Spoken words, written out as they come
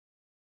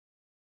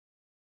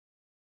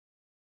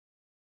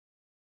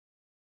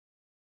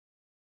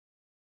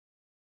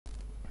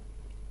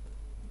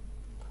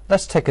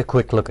Let's take a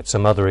quick look at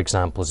some other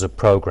examples of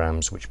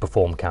programs which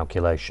perform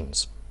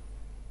calculations.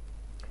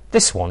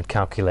 This one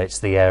calculates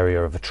the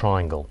area of a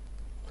triangle.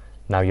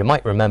 Now you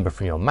might remember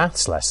from your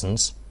maths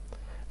lessons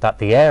that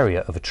the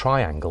area of a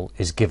triangle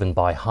is given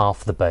by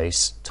half the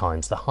base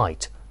times the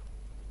height.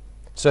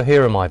 So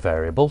here are my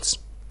variables.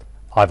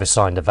 I've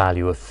assigned a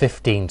value of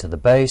 15 to the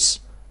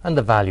base and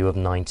the value of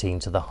 19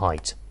 to the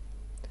height.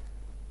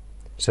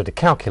 So to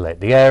calculate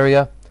the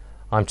area,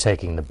 I'm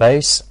taking the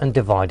base and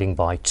dividing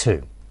by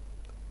 2.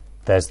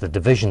 There's the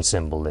division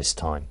symbol this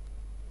time.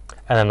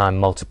 And then I'm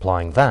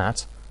multiplying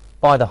that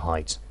by the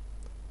height.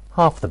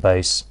 Half the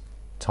base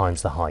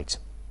times the height.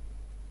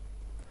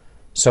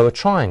 So a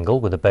triangle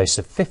with a base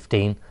of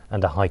 15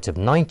 and a height of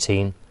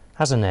 19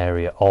 has an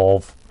area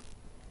of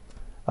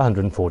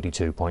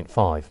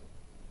 142.5.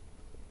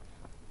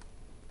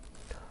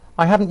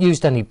 I haven't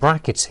used any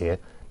brackets here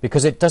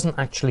because it doesn't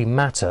actually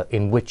matter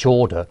in which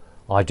order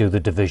I do the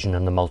division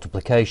and the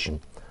multiplication.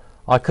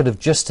 I could have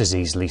just as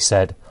easily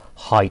said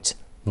height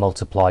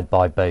multiplied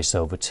by base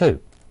over 2,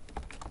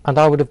 and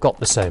I would have got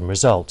the same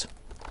result,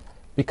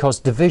 because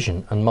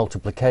division and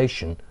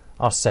multiplication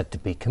are said to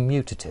be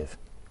commutative.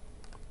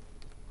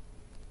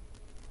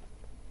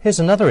 Here's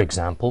another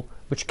example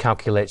which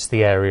calculates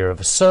the area of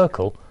a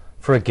circle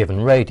for a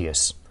given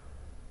radius.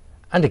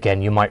 And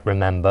again, you might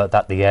remember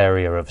that the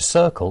area of a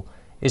circle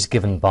is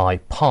given by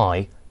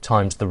pi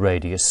times the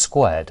radius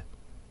squared.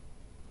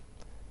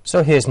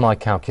 So here's my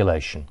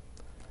calculation.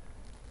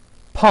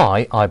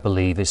 Pi, I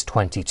believe, is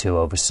 22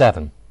 over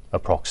 7,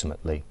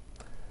 approximately.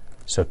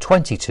 So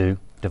 22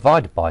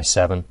 divided by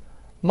 7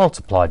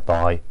 multiplied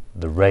by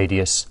the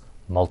radius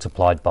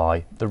multiplied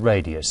by the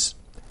radius.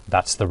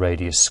 That's the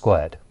radius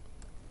squared.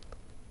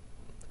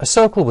 A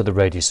circle with a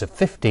radius of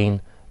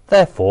 15,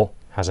 therefore,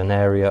 has an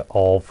area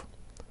of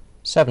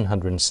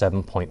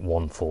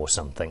 707.14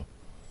 something.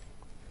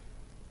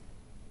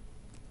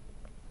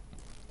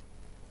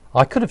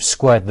 I could have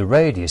squared the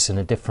radius in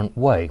a different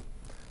way.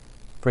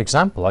 For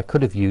example, I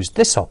could have used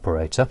this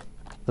operator,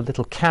 the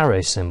little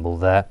caret symbol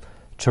there,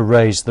 to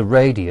raise the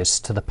radius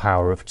to the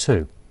power of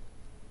 2.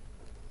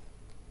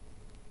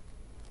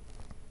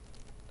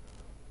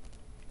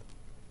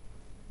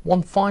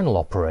 One final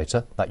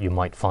operator that you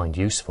might find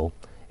useful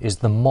is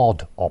the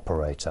mod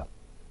operator.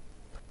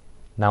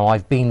 Now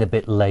I've been a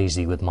bit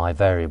lazy with my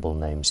variable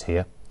names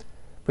here,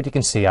 but you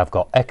can see I've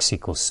got x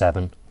equals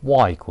 7,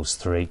 y equals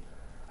 3,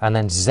 and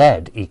then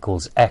z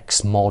equals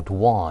x mod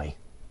y.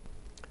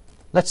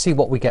 Let's see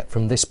what we get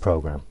from this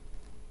program.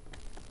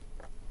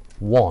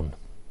 1.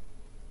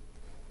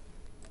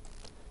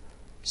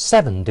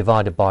 7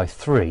 divided by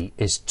 3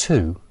 is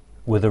 2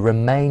 with a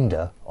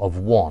remainder of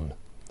 1.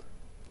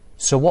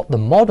 So what the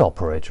mod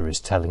operator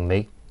is telling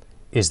me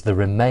is the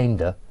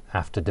remainder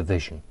after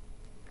division.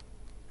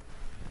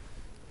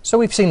 So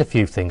we've seen a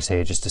few things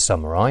here just to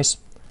summarize.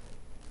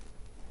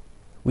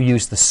 We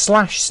use the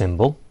slash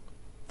symbol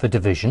for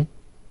division.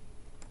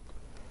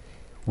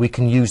 We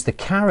can use the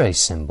caret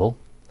symbol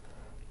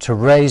to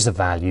raise a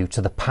value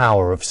to the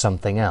power of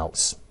something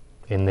else,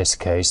 in this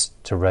case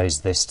to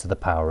raise this to the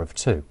power of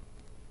 2.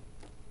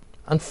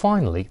 And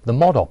finally, the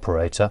mod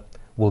operator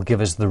will give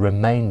us the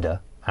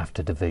remainder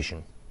after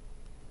division.